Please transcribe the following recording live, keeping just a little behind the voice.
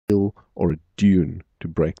hill or a dune to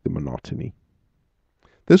break the monotony.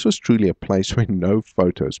 This was truly a place where no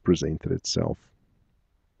photos presented itself.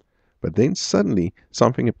 But then suddenly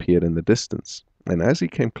something appeared in the distance, and as he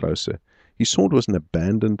came closer, he saw it was an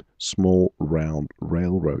abandoned, small, round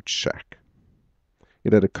railroad shack.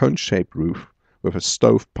 It had a cone-shaped roof with a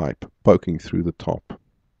stovepipe poking through the top.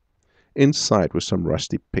 Inside were some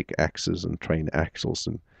rusty pickaxes and train axles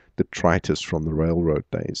and detritus from the railroad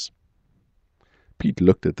days. Pete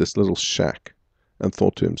looked at this little shack and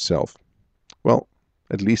thought to himself, well,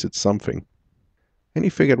 at least it's something. And he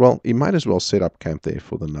figured, well, he might as well set up camp there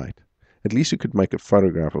for the night. At least he could make a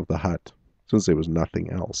photograph of the hut, since there was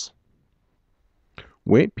nothing else.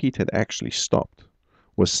 Where Pete had actually stopped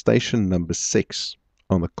was station number 6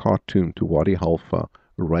 on the Khartoum to Wadi Halfa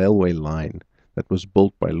railway line that was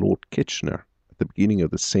built by Lord Kitchener at the beginning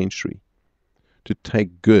of the century to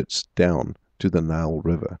take goods down to the Nile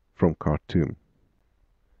River from Khartoum.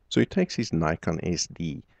 So he takes his Nikon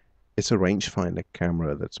SD. It's a rangefinder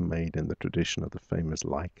camera that's made in the tradition of the famous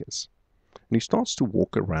Leicas. And he starts to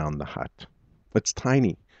walk around the hut. It's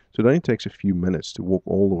tiny, so it only takes a few minutes to walk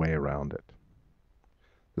all the way around it.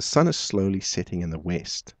 The sun is slowly setting in the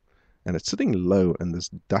west, and it's sitting low in this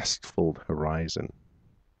dust-filled horizon.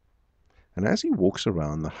 And as he walks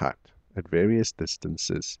around the hut at various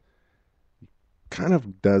distances, he kind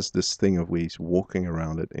of does this thing of where he's walking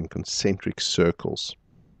around it in concentric circles.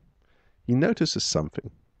 He notices something,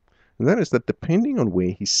 and that is that depending on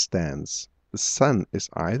where he stands, the sun is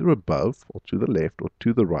either above or to the left or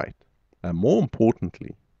to the right, and more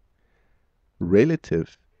importantly,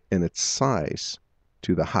 relative in its size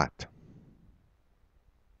to the hut.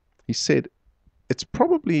 He said, it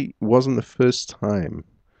probably wasn't the first time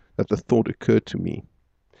that the thought occurred to me,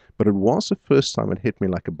 but it was the first time it hit me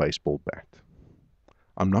like a baseball bat.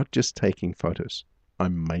 I'm not just taking photos,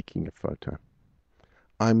 I'm making a photo.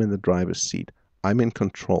 I'm in the driver's seat. I'm in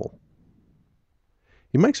control.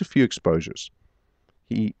 He makes a few exposures.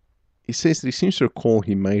 He says that he seems to recall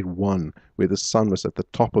he made one where the sun was at the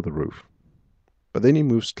top of the roof. But then he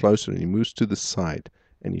moves closer and he moves to the side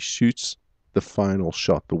and he shoots the final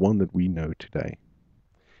shot, the one that we know today.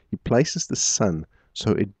 He places the sun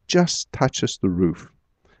so it just touches the roof,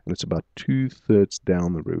 and it's about 2/3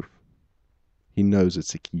 down the roof. He knows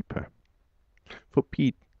it's a keeper. For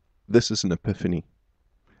Pete, this is an epiphany.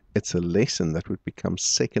 It's a lesson that would become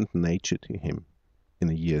second nature to him in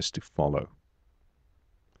the years to follow.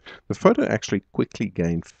 The photo actually quickly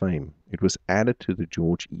gained fame. It was added to the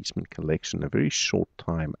George Eastman collection a very short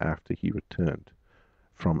time after he returned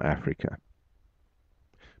from Africa.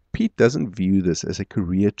 Pete doesn't view this as a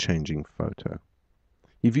career-changing photo.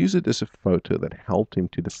 He views it as a photo that helped him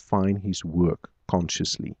to define his work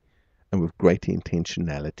consciously and with greater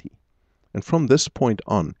intentionality. And from this point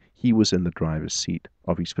on, he was in the driver's seat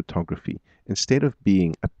of his photography instead of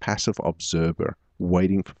being a passive observer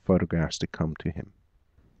waiting for photographs to come to him.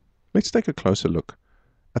 Let's take a closer look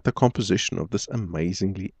at the composition of this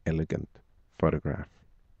amazingly elegant photograph.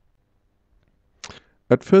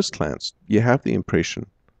 At first glance, you have the impression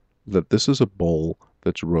that this is a ball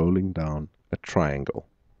that's rolling down a triangle.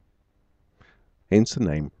 Hence the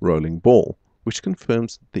name rolling ball, which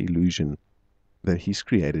confirms the illusion that he's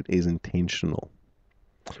created is intentional.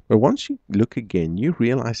 But once you look again, you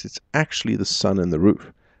realize it's actually the sun and the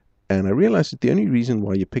roof. And I realized that the only reason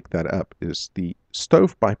why you pick that up is the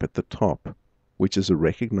stovepipe at the top, which is a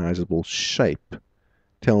recognizable shape,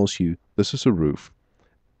 tells you this is a roof.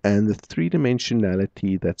 And the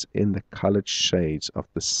three-dimensionality that's in the colored shades of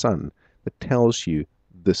the sun that tells you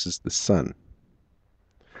this is the sun.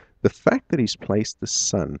 The fact that he's placed the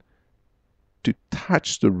sun to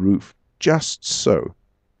touch the roof just so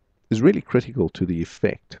is really critical to the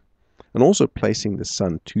effect, and also placing the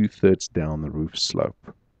sun 2/3 down the roof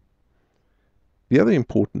slope. The other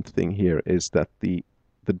important thing here is that the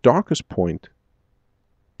darkest point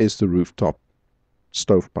is the rooftop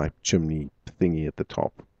stovepipe chimney thingy at the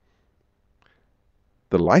top.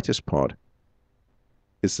 The lightest part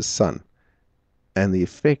is the sun, and the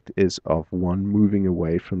effect is of one moving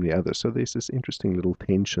away from the other. So there's this interesting little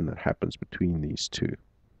tension that happens between these two.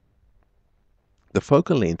 The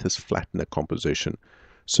focal length is flat in the composition,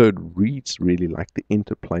 so it reads really like the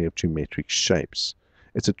interplay of geometric shapes.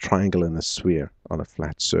 It's a triangle and a sphere on a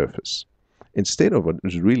flat surface. Instead of it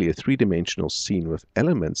is really a three-dimensional scene with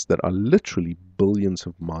elements that are literally billions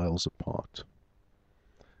of miles apart.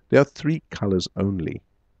 There are 3 colors only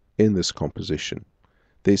in this composition.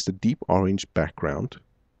 There's the deep orange background,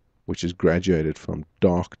 which is graduated from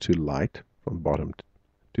dark to light, from bottom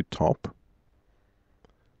to top.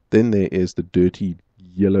 Then there is the dirty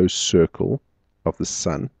yellow circle of the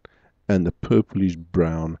sun, and the purplish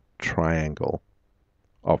brown triangle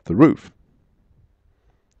of the roof.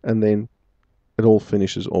 And then it all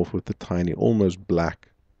finishes off with the tiny, almost black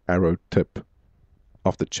arrow tip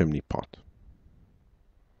of the chimney pot.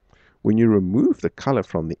 When you remove the color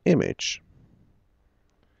from the image,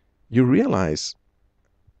 you realize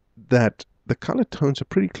that the color tones are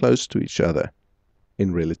pretty close to each other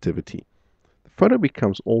in relativity. The photo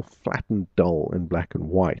becomes all flat and dull in black and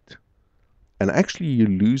white. And actually you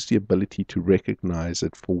lose the ability to recognize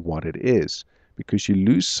it for what it is, because you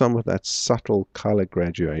lose some of that subtle color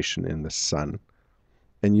graduation in the sun,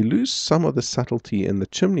 and you lose some of the subtlety in the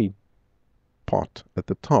chimney pot at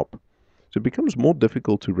the top. So it becomes more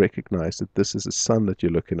difficult to recognize that this is a sun that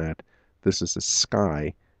you're looking at, this is a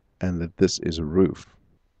sky, and that this is a roof.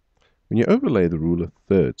 When you overlay the rule of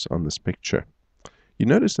thirds on this picture, you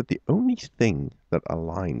notice that the only thing that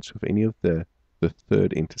aligns with any of the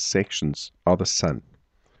third intersections are the sun,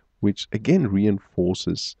 which again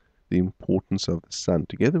reinforces the importance of the sun.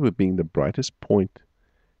 Together with being the brightest point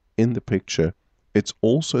in the picture, it's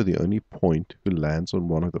also the only point who lands on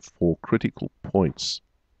one of the 4 critical points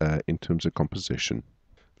in terms of composition.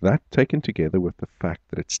 That, taken together with the fact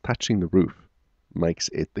that it's touching the roof, makes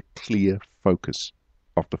it the clear focus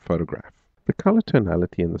of the photograph. The color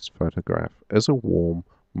tonality in this photograph is a warm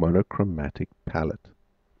monochromatic palette.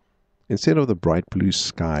 Instead of the bright blue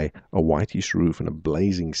sky, a whitish roof, and a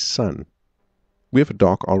blazing sun, we have a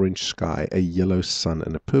dark orange sky, a yellow sun,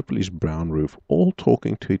 and a purplish brown roof, all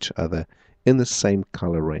talking to each other in the same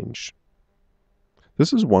color range.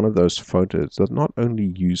 This is one of those photos that not only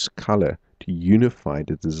use color to unify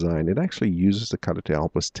the design, it actually uses the color to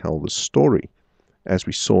help us tell the story, as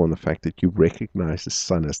we saw in the fact that you recognize the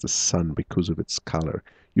sun as the sun because of its color.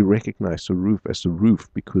 You recognize the roof as the roof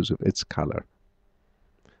because of its color.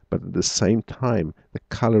 But at the same time, the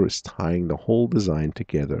color is tying the whole design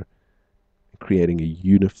together, creating a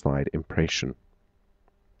unified impression.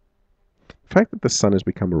 The fact that the sun has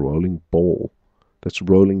become a rolling ball that's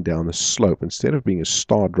rolling down the slope instead of being a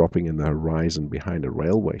star dropping in the horizon behind a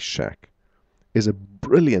railway shack is a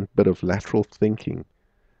brilliant bit of lateral thinking,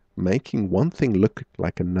 making one thing look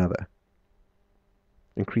like another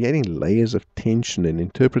and creating layers of tension and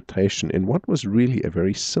interpretation in what was really a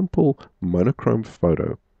very simple monochrome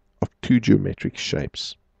photo of 2 geometric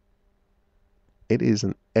shapes. It is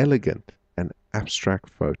an elegant and abstract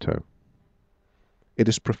photo. It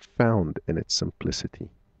is profound in its simplicity.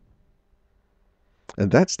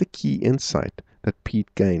 And that's the key insight that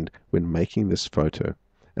Pete gained when making this photo,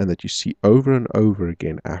 and that you see over and over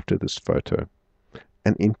again after this photo.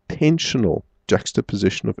 An intentional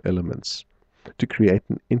juxtaposition of elements to create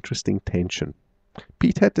an interesting tension.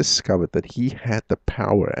 Pete had discovered that he had the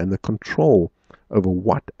power and the control over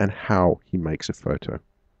what and how he makes a photo.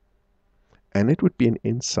 And it would be an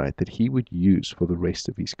insight that he would use for the rest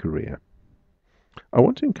of his career. I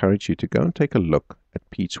want to encourage you to go and take a look at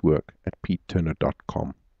Pete's work at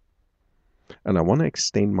peteturner.com. And I want to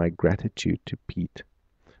extend my gratitude to Pete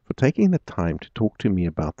for taking the time to talk to me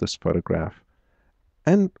about this photograph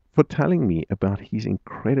and for telling me about his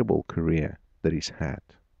incredible career that he's had.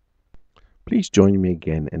 Please join me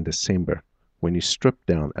again in December when you strip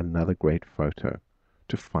down another great photo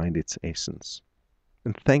to find its essence.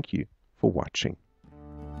 And thank you for watching.